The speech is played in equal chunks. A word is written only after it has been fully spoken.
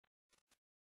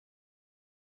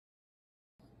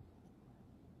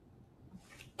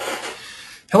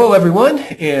Hello everyone,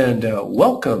 and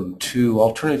welcome to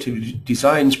Alternative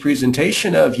Design's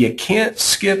presentation of You Can't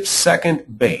Skip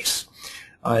Second Base.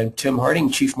 I'm Tim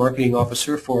Harding, Chief Marketing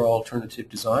Officer for Alternative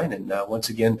Design, and once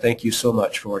again, thank you so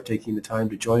much for taking the time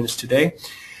to join us today.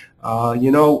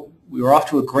 We were off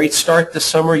to a great start this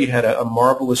summer. You had a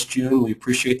marvelous June. We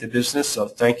appreciate the business, so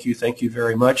thank you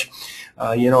very much.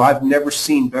 I've never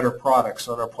seen better products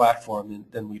on our platform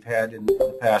than we've had in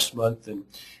the past month, and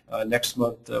next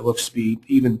month looks to be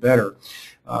even better.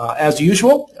 As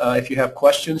usual, if you have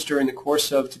questions during the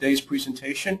course of today's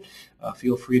presentation,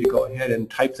 feel free to go ahead and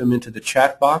type them into the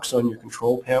chat box on your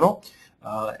control panel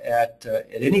at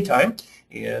any time.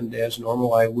 And as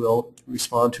normal, I will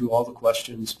respond to all the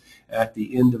questions at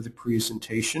the end of the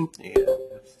presentation. And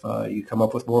if you come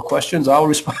up with more questions, I'll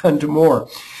respond to more.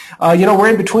 We're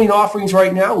in between offerings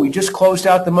right now. We just closed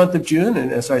out the month of June,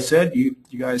 and as I said, you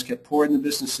guys kept pouring the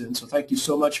business in, so thank you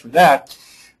so much for that.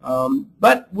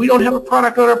 But we don't have a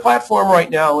product on our platform right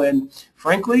now, and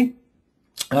frankly,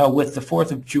 with the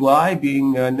 4th of July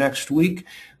being next week,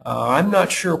 I'm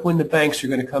not sure when the banks are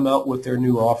going to come out with their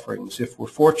new offerings. If we're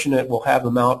fortunate, we'll have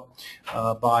them out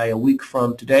by a week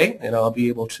from today, and I'll be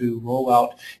able to roll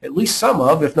out at least some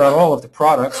of, if not all of the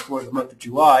products for the month of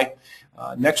July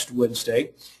next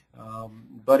Wednesday.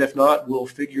 But if not, we'll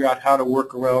figure out how to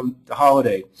work around the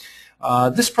holiday.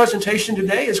 This presentation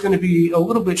today is going to be a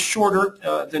little bit shorter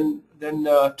than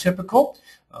typical.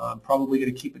 I'm probably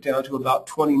going to keep it down to about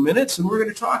 20 minutes, and we're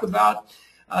going to talk about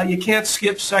you can't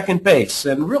skip second base.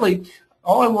 And really,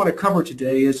 all I want to cover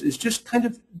today is just kind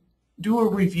of do a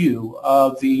review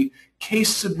of the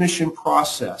case submission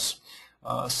process.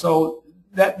 So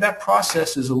that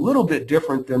process is a little bit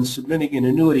different than submitting an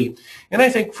annuity. And I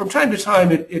think from time to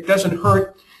time, it doesn't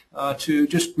hurt to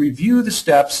just review the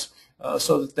steps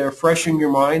so that they're fresh in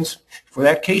your minds for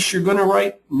that case you're going to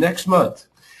write next month.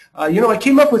 I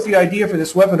came up with the idea for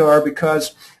this webinar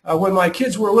because when my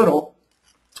kids were little,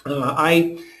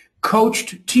 I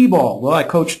coached t-ball. Well, I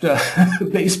coached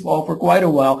baseball for quite a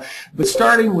while, but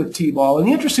starting with t-ball. And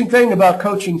the interesting thing about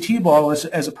coaching t-ball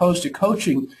as opposed to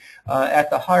coaching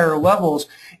at the higher levels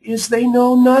is they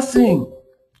know nothing.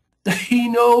 They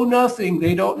know nothing.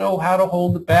 They don't know how to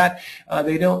hold the bat.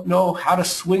 They don't know how to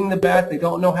swing the bat. They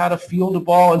don't know how to field a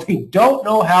ball, and they don't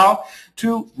know how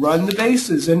to run the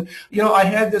bases. And, I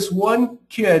had this one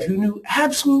kid who knew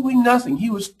absolutely nothing.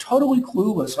 He was totally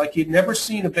clueless, like he'd never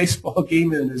seen a baseball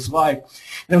game in his life.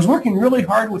 And I was working really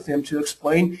hard with him to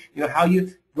explain, how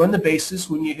you run the bases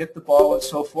when you hit the ball and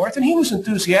so forth. And he was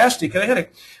enthusiastic, and I had a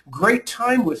great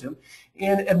time with him.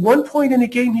 And at one point in the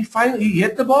game, he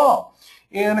hit the ball.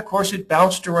 And, of course, it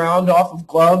bounced around off of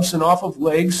gloves and off of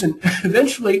legs, and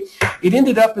eventually it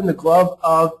ended up in the glove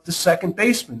of the second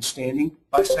baseman standing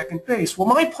by second base. Well,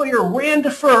 my player ran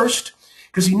to first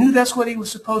because he knew that's what he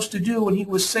was supposed to do and he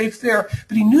was safe there,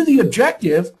 but he knew the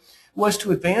objective was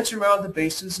to advance around the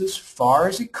bases as far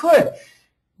as he could.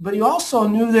 But he also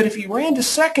knew that if he ran to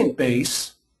second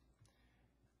base,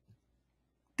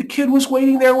 the kid was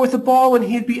waiting there with the ball and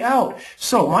he'd be out.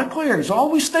 So my player is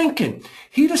always thinking.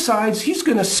 He decides he's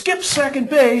going to skip second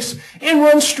base and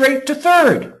run straight to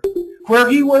third, where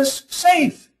he was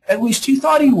safe. At least he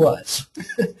thought he was.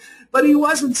 But he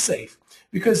wasn't safe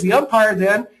because the umpire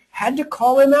then had to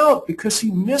call him out because he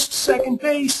missed second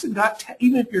base. And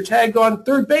even if you're tagged on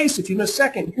third base, if you miss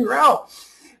second, you're out.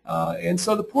 And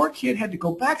so the poor kid had to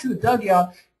go back to the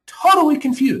dugout totally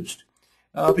confused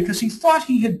because he thought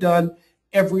he had done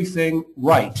everything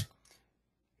right.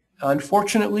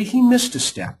 Unfortunately, he missed a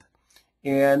step,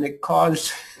 and it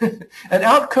caused an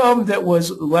outcome that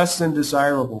was less than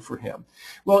desirable for him.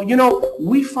 Well,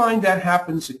 we find that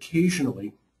happens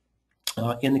occasionally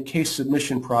in the case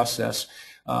submission process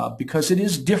because it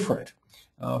is different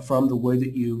from the way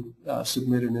that you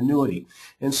submit an annuity.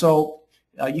 And so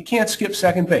you can't skip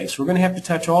second base. We're going to have to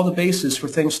touch all the bases for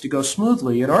things to go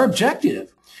smoothly, and our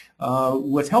objective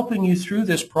with helping you through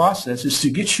this process is to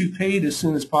get you paid as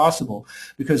soon as possible,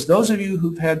 because those of you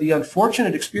who've had the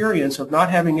unfortunate experience of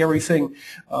not having everything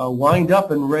lined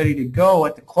up and ready to go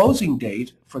at the closing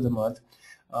date for the month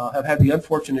have had the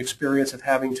unfortunate experience of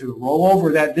having to roll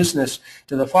over that business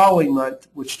to the following month,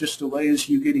 which just delays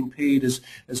you getting paid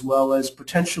as well as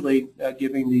potentially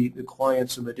giving the client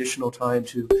some additional time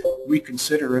to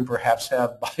reconsider and perhaps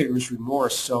have buyer's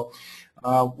remorse. So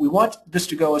we want this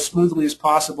to go as smoothly as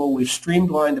possible. We've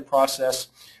streamlined the process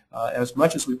as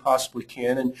much as we possibly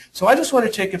can. And so I just want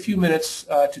to take a few minutes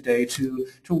today to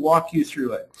walk you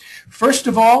through it. First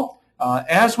of all,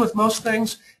 as with most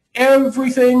things,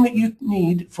 everything that you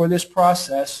need for this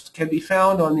process can be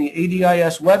found on the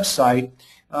ADIS website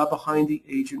behind the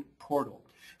agent portal.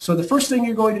 So the first thing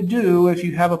you're going to do if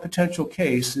you have a potential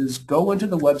case is go into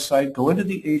the website, go into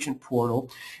the agent portal,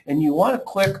 and you want to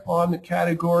click on the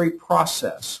category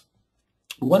process.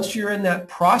 Once you're in that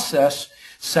process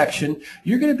section,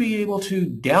 you're going to be able to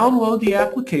download the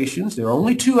applications. There are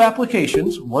only 2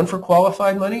 applications, one for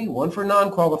qualified money, one for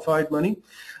non-qualified money.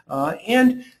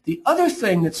 And the other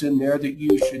thing that's in there that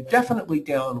you should definitely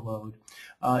download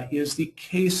is the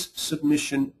case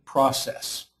submission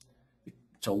process.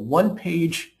 It's a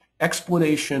one-page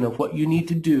explanation of what you need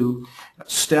to do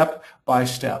step by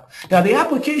step. Now, the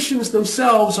applications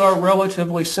themselves are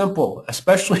relatively simple,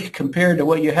 especially compared to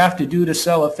what you have to do to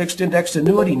sell a fixed indexed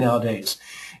annuity nowadays.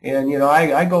 And, you know,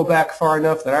 I go back far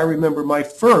enough that I remember my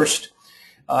first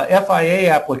FIA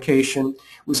application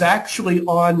was actually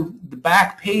on the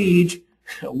back page,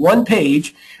 one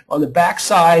page, on the back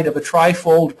side of a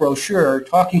trifold brochure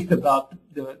talking about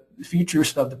the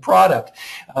features of the product.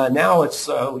 Now it's,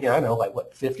 I don't know, like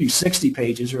what, 50, 60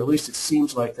 pages, or at least it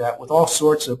seems like that, with all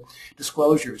sorts of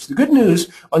disclosures. The good news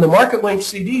on the market-linked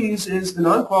CDs is the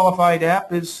non-qualified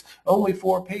app is only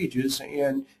 4 pages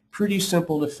and pretty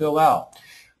simple to fill out.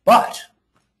 But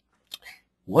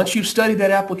once you've studied that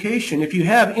application, if you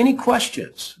have any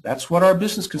questions, that's what our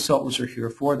business consultants are here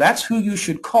for. That's who you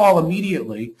should call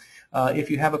immediately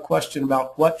if you have a question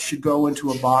about what should go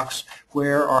into a box,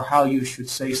 where, or how you should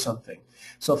say something.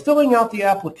 So filling out the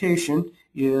application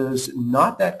is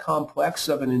not that complex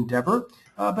of an endeavor,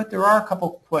 but there are a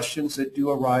couple questions that do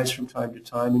arise from time to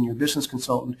time, and your business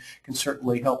consultant can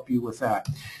certainly help you with that.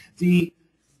 The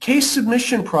case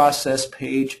submission process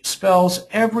page spells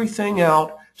everything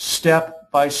out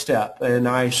step by step, and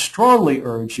I strongly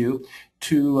urge you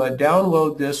to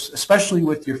download this, especially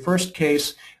with your first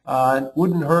case. It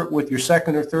wouldn't hurt with your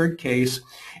second or third case,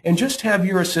 and just have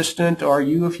your assistant, or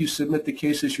you if you submit the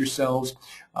cases yourselves,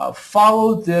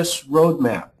 follow this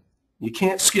roadmap. You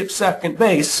can't skip second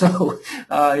base, so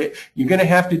you're going to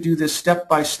have to do this step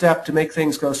by step to make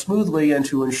things go smoothly and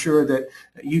to ensure that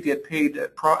you get paid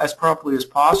as promptly as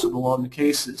possible on the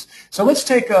cases. So let's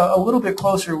take a little bit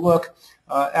closer look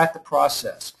at the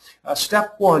process.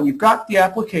 Step 1, you've got the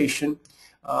application.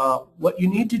 What you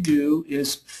need to do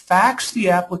is fax the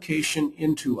application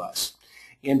into us.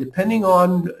 And depending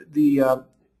on the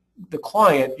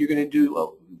client, you're going to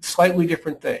do slightly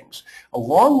different things.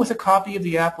 Along with a copy of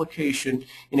the application,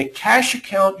 in a cash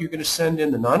account, you're going to send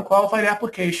in the non-qualified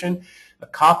application, a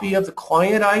copy of the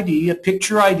client ID, a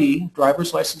picture ID,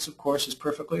 driver's license, of course, is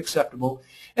perfectly acceptable,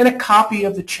 and a copy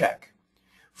of the check.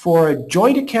 For a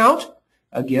joint account,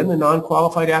 again, the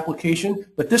non-qualified application,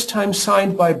 but this time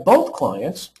signed by both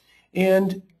clients,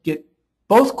 and get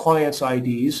both clients'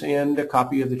 IDs and a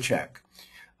copy of the check.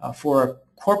 For a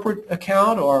corporate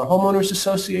account or a homeowners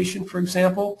association, for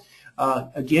example,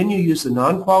 again, you use the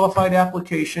non-qualified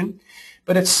application,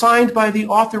 but it's signed by the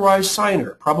authorized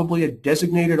signer, probably a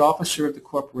designated officer of the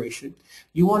corporation.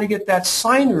 You want to get that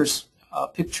signer's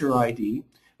picture ID,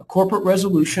 a corporate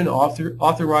resolution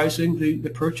authorizing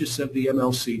the purchase of the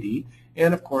MLCD,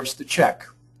 and of course the check.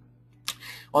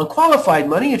 On qualified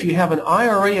money, if you have an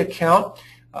IRA account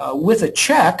with a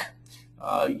check,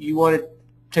 you want to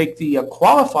take the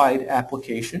qualified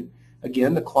application,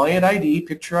 again the client ID,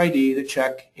 picture ID, the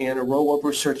check, and a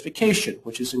rollover certification,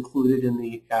 which is included in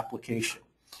the application.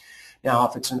 Now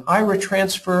if it's an IRA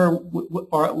transfer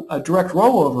or a direct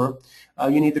rollover,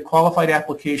 you need the qualified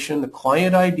application, the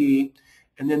client ID,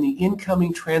 and then the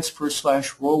incoming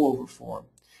transfer/rollover form.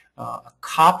 A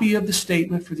copy of the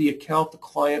statement for the account the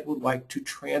client would like to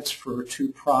transfer to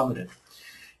Provident.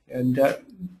 And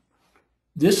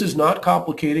this is not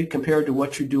complicated compared to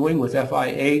what you're doing with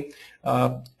FIA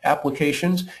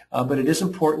applications, but it is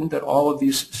important that all of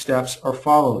these steps are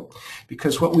followed,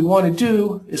 because what we want to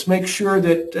do is make sure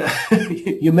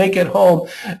that you make it home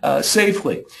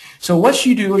safely. So what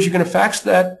you do is you're going to fax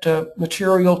that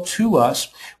material to us.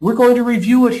 We're going to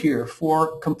review it here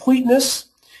for completeness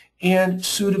and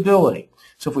suitability.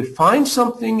 So if we find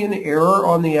something in error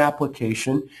on the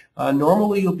application,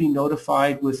 normally you'll be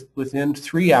notified within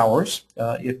 3 hours.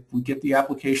 If we get the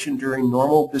application during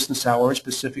normal business hours,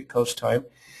 Pacific Coast time,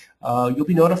 you'll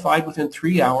be notified within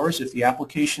 3 hours if the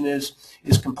application is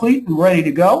complete and ready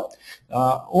to go,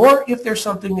 or if there's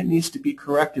something that needs to be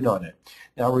corrected on it.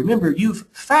 Now remember,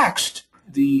 you've faxed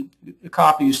the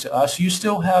copies to us. You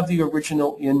still have the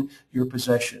original in your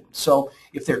possession. So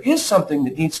if there is something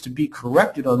that needs to be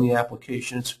corrected on the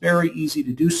application, it's very easy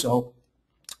to do so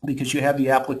because you have the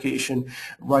application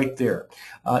right there.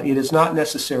 It is not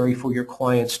necessary for your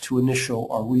clients to initial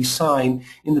or re-sign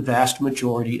in the vast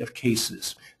majority of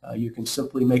cases. You can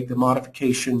simply make the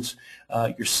modifications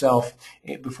yourself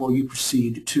before you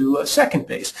proceed to second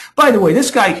base. By the way,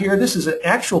 this guy here, this is an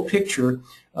actual picture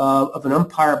of an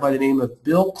umpire by the name of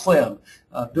Bill Clem.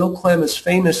 Bill Clem is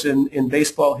famous in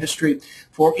baseball history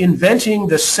for inventing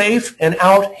the safe and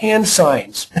out hand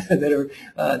signs that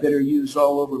are used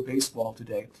all over baseball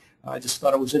today. I just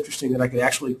thought it was interesting that I could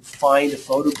actually find a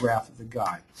photograph of the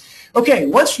guy. Okay,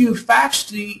 once you've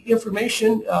faxed the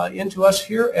information into us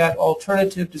here at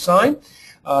Alternative Design,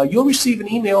 you'll receive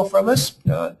an email from us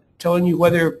telling you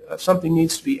whether something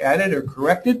needs to be added or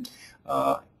corrected.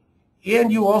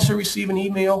 And you also receive an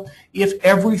email if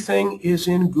everything is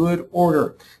in good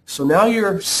order. So now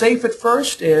you're safe at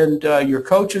first, and your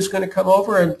coach is going to come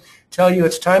over and tell you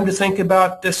it's time to think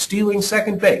about stealing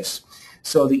second base.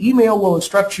 So the email will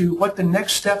instruct you what the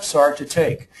next steps are to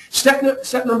take. Step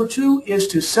number 2 is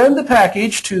to send the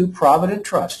package to Provident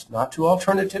Trust, not to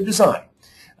Alternative Design.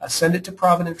 Send it to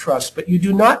Provident Trust, but you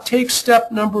do not take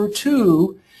step number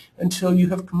 2 until you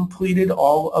have completed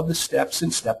all of the steps in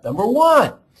step number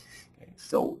 1.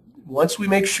 So once we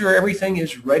make sure everything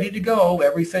is ready to go,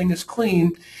 everything is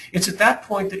clean, it's at that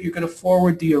point that you're going to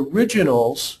forward the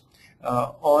originals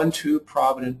onto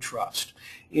Provident Trust.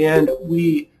 And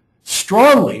we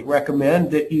strongly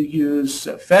recommend that you use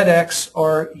FedEx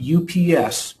or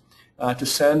UPS to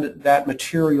send that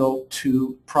material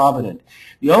to Provident.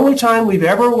 The only time we've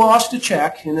ever lost a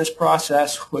check in this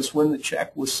process was when the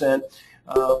check was sent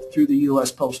through the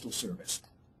U.S. Postal Service.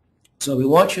 So we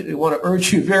want to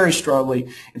urge you very strongly.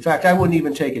 In fact, I wouldn't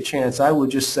even take a chance. I would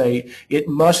just say it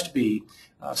must be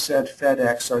sent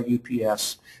FedEx or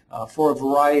UPS for a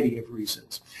variety of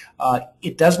reasons.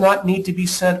 It does not need to be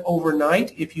sent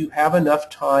overnight if you have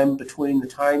enough time between the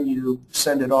time you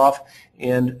send it off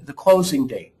and the closing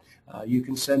date. You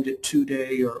can send it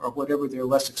 2-day or whatever their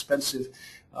less expensive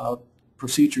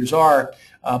procedures are,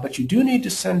 but you do need to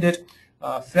send it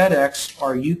FedEx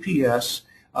or UPS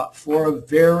for a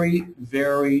very,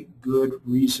 very good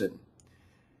reason.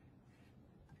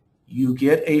 You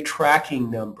get a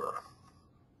tracking number.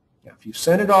 Now, if you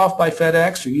send it off by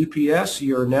FedEx or UPS,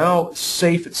 you're now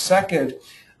safe at second,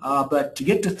 but to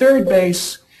get to third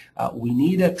base, we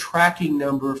need a tracking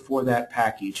number for that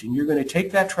package, and you're going to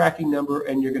take that tracking number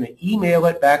and you're going to email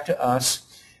it back to us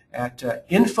at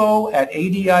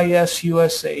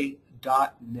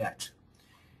info@adisusa.net.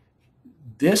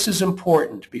 This is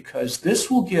important because this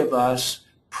will give us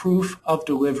proof of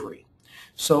delivery.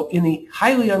 So in the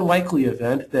highly unlikely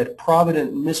event that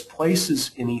Provident misplaces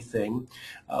anything,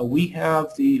 we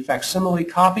have the facsimile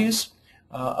copies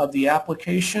of the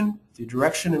application, the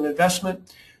direction of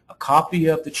investment, a copy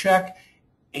of the check,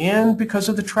 and because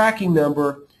of the tracking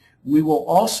number, we will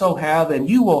also have, and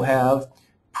you will have,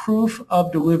 proof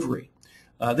of delivery.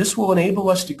 This will enable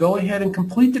us to go ahead and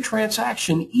complete the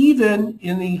transaction even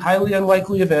in the highly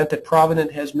unlikely event that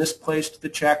Provident has misplaced the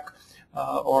check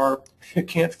or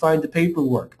can't find the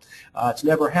paperwork. It's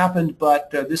never happened,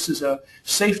 but this is a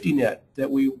safety net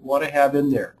that we want to have in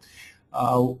there.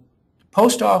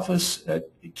 Post office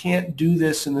can't do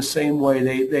this in the same way.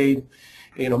 They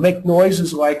make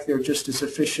noises like they're just as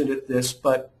efficient at this,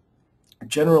 but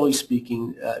generally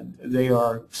speaking, they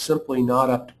are simply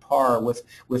not up to par with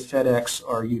FedEx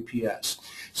or UPS.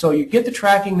 So you get the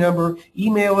tracking number,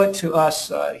 email it to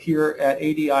us here at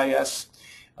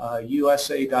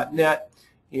adisusa.net,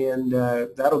 and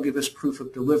that'll give us proof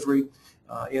of delivery,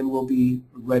 and we'll be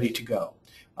ready to go.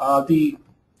 The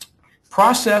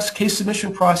case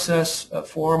submission process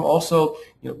form also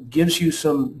gives you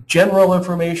some general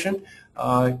information.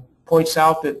 Points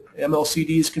out that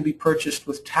MLCDs can be purchased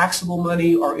with taxable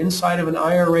money or inside of an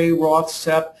IRA, Roth,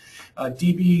 SEP,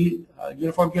 DB,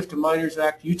 Uniform Gift of Minors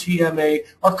Act, UTMA,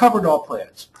 or covered all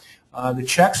plans. The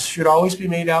checks should always be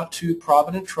made out to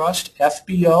Provident Trust,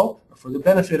 FBO, for the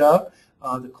benefit of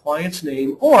the client's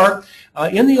name, or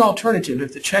in the alternative,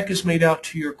 if the check is made out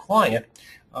to your client,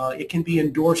 it can be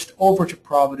endorsed over to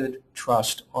Provident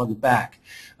Trust on the back.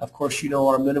 Of course,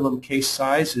 our minimum case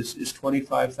size is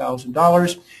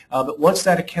 $25,000, but once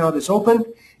that account is open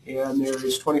and there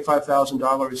is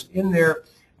 $25,000 in there,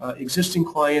 existing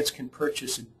clients can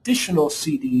purchase additional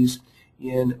CDs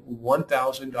in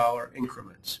 $1,000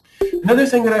 increments. Another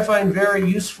thing that I find very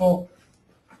useful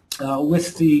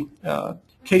with the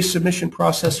case submission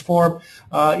process form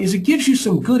is it gives you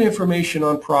some good information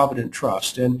on Provident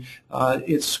Trust, and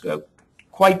it's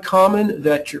quite common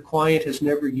that your client has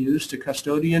never used a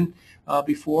custodian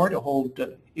before to hold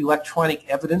electronic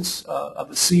evidence of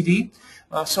a CD.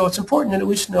 So it's important to at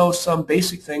least know some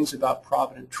basic things about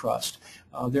Provident Trust.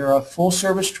 They're a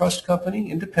full-service trust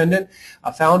company, independent,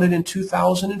 founded in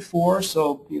 2004,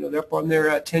 so they're on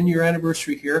their 10-year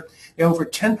anniversary here. They have over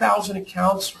 10,000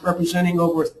 accounts representing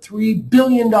over $3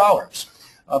 billion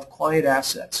of client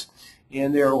assets.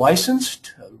 And they're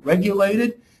licensed,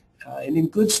 regulated, and in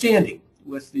good standing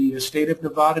with the State of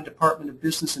Nevada Department of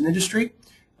Business and Industry,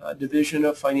 Division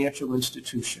of Financial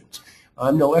Institutions.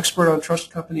 I'm no expert on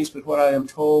trust companies, but what I am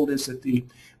told is that the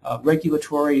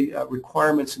regulatory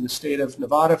requirements in the state of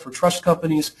Nevada for trust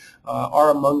companies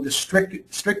are among the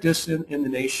strictest in the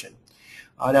nation.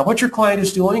 Now, what your client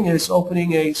is doing is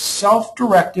opening a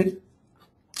self-directed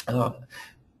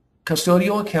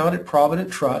custodial account at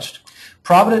Provident Trust.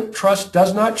 Provident Trust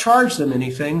does not charge them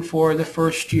anything for the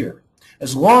first year,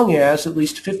 as long as at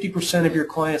least 50% of your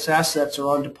client's assets are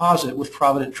on deposit with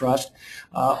Provident Trust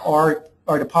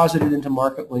are deposited into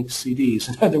market-linked CDs.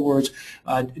 In other words,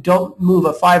 don't move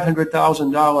a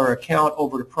 $500,000 account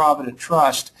over to Provident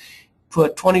Trust,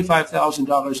 put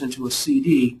 $25,000 into a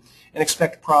CD, and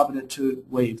expect Provident to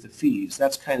waive the fees.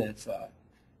 That's kind of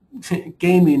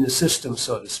gaming the system,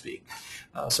 so to speak.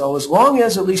 So as long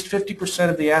as at least 50%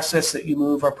 of the assets that you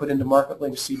move are put into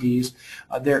market-linked CDs,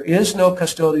 there is no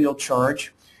custodial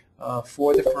charge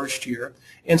for the first year.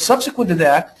 And subsequent to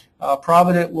that,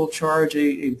 Provident will charge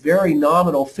a very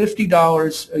nominal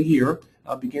 $50 a year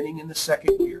beginning in the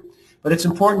second year. But it's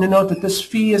important to note that this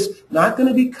fee is not going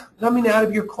to be coming out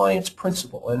of your client's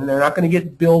principal, and they're not going to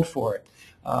get billed for it.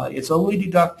 It's only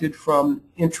deducted from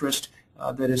interest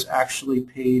that is actually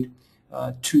paid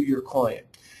to your client.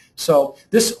 So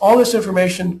all this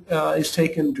information is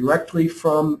taken directly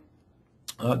from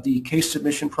the case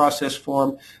submission process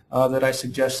form that I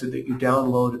suggested that you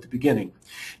download at the beginning.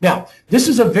 Now, this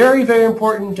is a very, very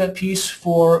important piece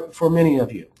for many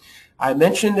of you. I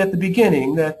mentioned at the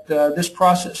beginning that this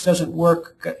process doesn't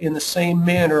work in the same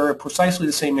manner, precisely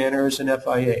the same manner as an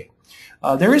FIA.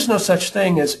 There is no such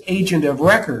thing as agent of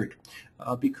record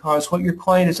because what your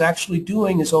client is actually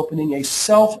doing is opening a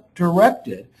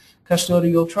self-directed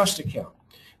custodial trust account.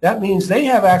 That means they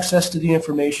have access to the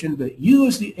information, but you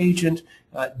as the agent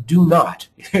do not.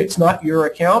 It's not your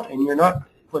account, and you're not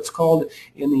what's called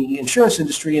in the insurance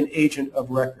industry an agent of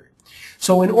record.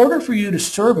 So in order for you to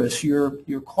service your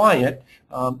client,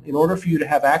 in order for you to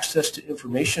have access to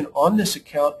information on this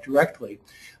account directly,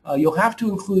 you'll have to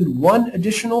include one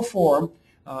additional form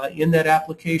in that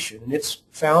application, and it's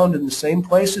found in the same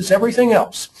place as everything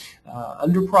else,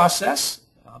 under process,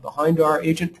 behind our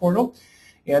agent portal.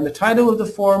 And the title of the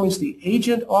form is the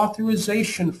Agent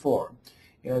Authorization Form.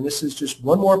 And this is just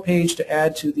one more page to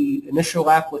add to the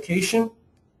initial application.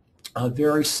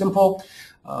 Very simple.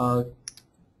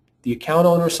 The account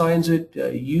owner signs it,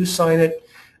 you sign it,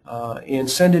 and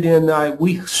send it in.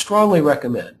 We strongly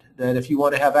recommend that if you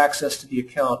want to have access to the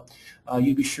account,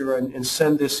 you be sure and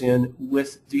send this in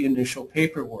with the initial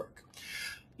paperwork.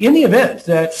 In the event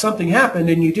that something happened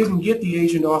and you didn't get the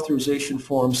agent authorization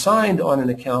form signed on an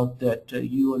account that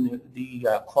you and the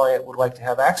client would like to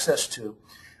have access to,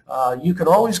 you can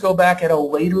always go back at a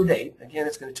later date. Again,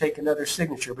 it's going to take another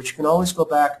signature, but you can always go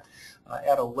back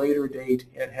at a later date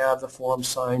and have the form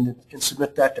signed and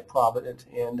submit that to Provident,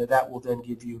 and that will then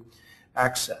give you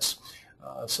access.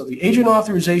 So the agent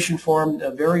authorization form,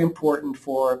 very important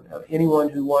for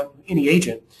any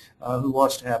agent who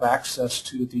wants to have access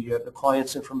to the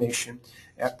client's information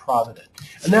at Provident.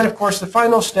 And then, of course, the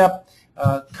final step,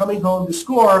 coming home to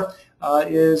score,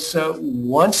 is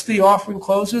once the offering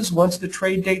closes, once the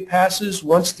trade date passes,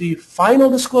 once the final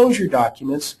disclosure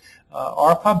documents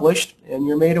are published, and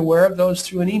you're made aware of those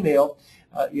through an email,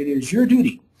 it is your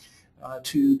duty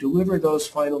to deliver those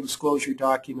final disclosure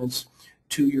documents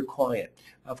to your client.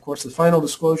 Of course, the final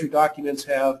disclosure documents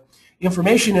have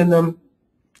information in them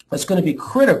that's going to be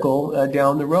critical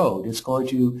down the road. It's going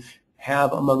to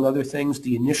have, among other things,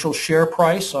 the initial share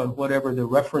price on whatever the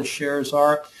reference shares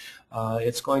are.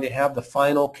 It's going to have the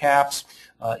final caps,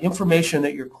 information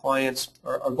that your clients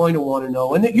are going to want to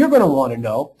know and that you're going to want to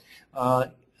know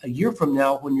a year from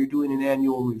now when you're doing an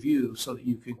annual review, so that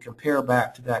you can compare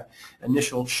back to that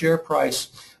initial share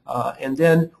price. And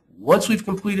then once we've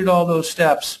completed all those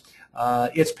steps,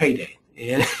 it's payday,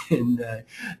 and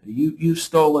you've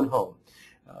stolen home.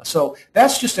 So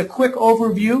that's just a quick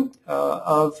overview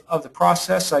of the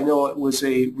process. I know it was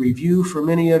a review for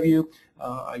many of you.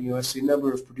 I see a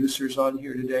number of producers on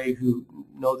here today who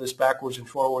know this backwards and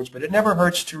forwards, but it never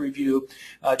hurts to review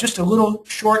just a little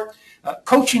short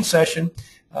coaching session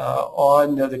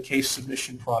on the case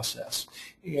submission process.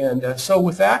 And so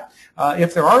with that,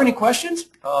 if there are any questions,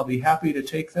 I'll be happy to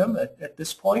take them at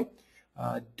this point.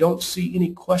 Don't see any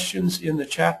questions in the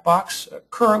chat box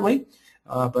currently,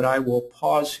 but I will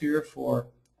pause here for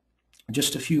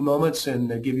just a few moments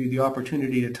and give you the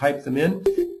opportunity to type them in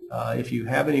if you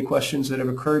have any questions that have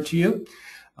occurred to you.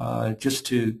 Just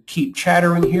to keep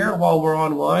chattering here while we're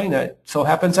online, it so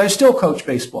happens I still coach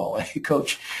baseball. I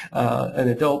coach an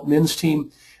adult men's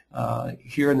team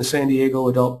here in the San Diego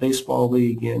Adult Baseball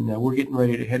League, and we're getting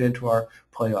ready to head into our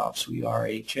playoffs. We are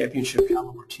a championship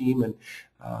caliber team, and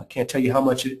can't tell you how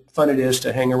much fun it is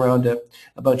to hang around a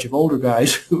bunch of older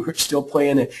guys who are still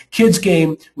playing a kids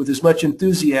game with as much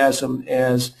enthusiasm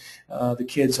as the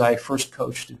kids I first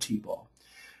coached in T-ball.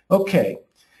 Okay.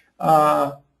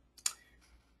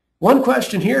 One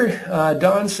question here.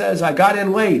 Don says, I got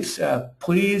in late.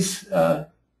 Please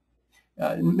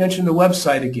mention the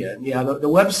website again. Yeah, the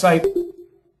website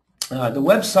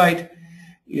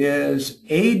is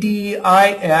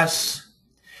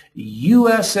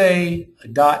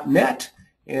ADISUSA.net,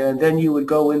 and then you would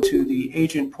go into the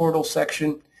agent portal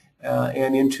section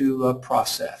and into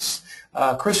process.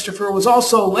 Christopher was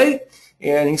also late,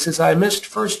 and he says, I missed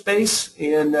first base,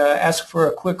 and asked for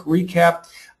a quick recap.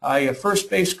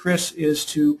 First base, Chris, is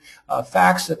to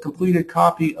fax a completed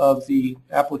copy of the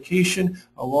application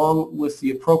along with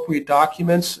the appropriate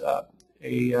documents,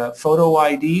 a photo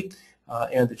ID,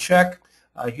 and the check.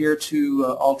 Here to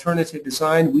Alternative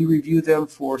Design, we review them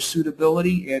for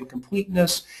suitability and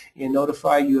completeness and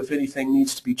notify you if anything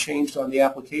needs to be changed on the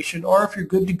application, or if you're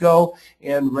good to go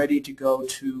and ready to go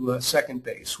to second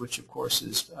base, which of course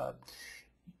is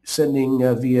sending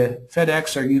via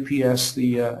FedEx or UPS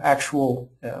the actual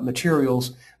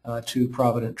materials to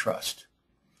Provident Trust.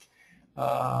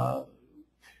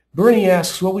 Bernie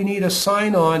asks, will we need a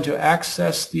sign-on to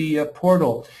access the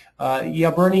portal? Yeah,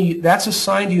 Bernie, that's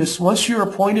assigned to you. Once you're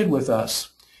appointed with us,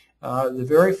 the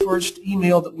very first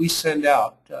email that we send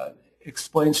out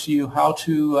explains to you how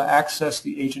to access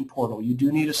the agent portal. You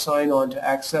do need a sign-on to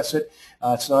access it.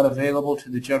 It's not available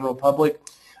to the general public.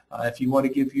 If you want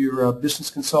to give your business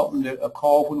consultant a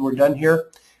call when we're done here,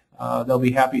 they'll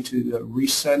be happy to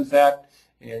resend that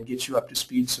and get you up to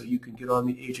speed so you can get on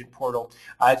the agent portal.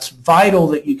 It's vital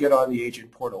that you get on the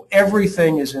agent portal.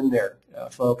 Everything is in there,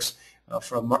 folks,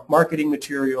 from marketing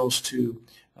materials to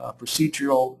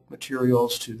procedural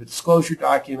materials to the disclosure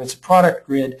documents, product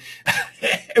grid.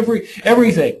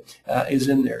 Everything is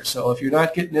in there. So if you're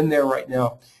not getting in there right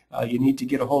now, you need to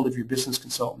get a hold of your business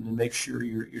consultant and make sure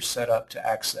you're set up to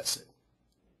access it.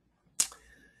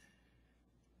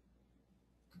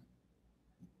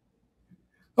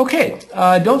 Okay,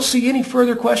 don't see any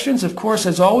further questions. Of course,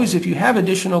 as always, if you have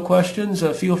additional questions,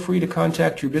 feel free to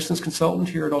contact your business consultant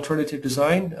here at Alternative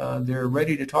Design. They're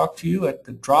ready to talk to you at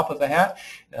the drop of a hat,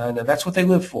 and that's what they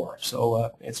live for.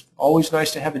 So it's always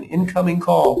nice to have an incoming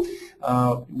call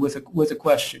with a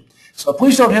question. So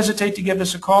please don't hesitate to give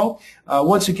us a call.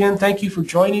 Once again, thank you for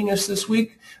joining us this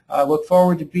week. I look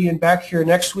forward to being back here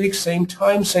next week, same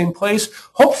time, same place,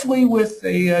 hopefully with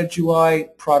a July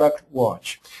product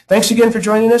launch. Thanks again for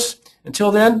joining us.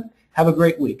 Until then, have a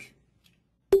great week.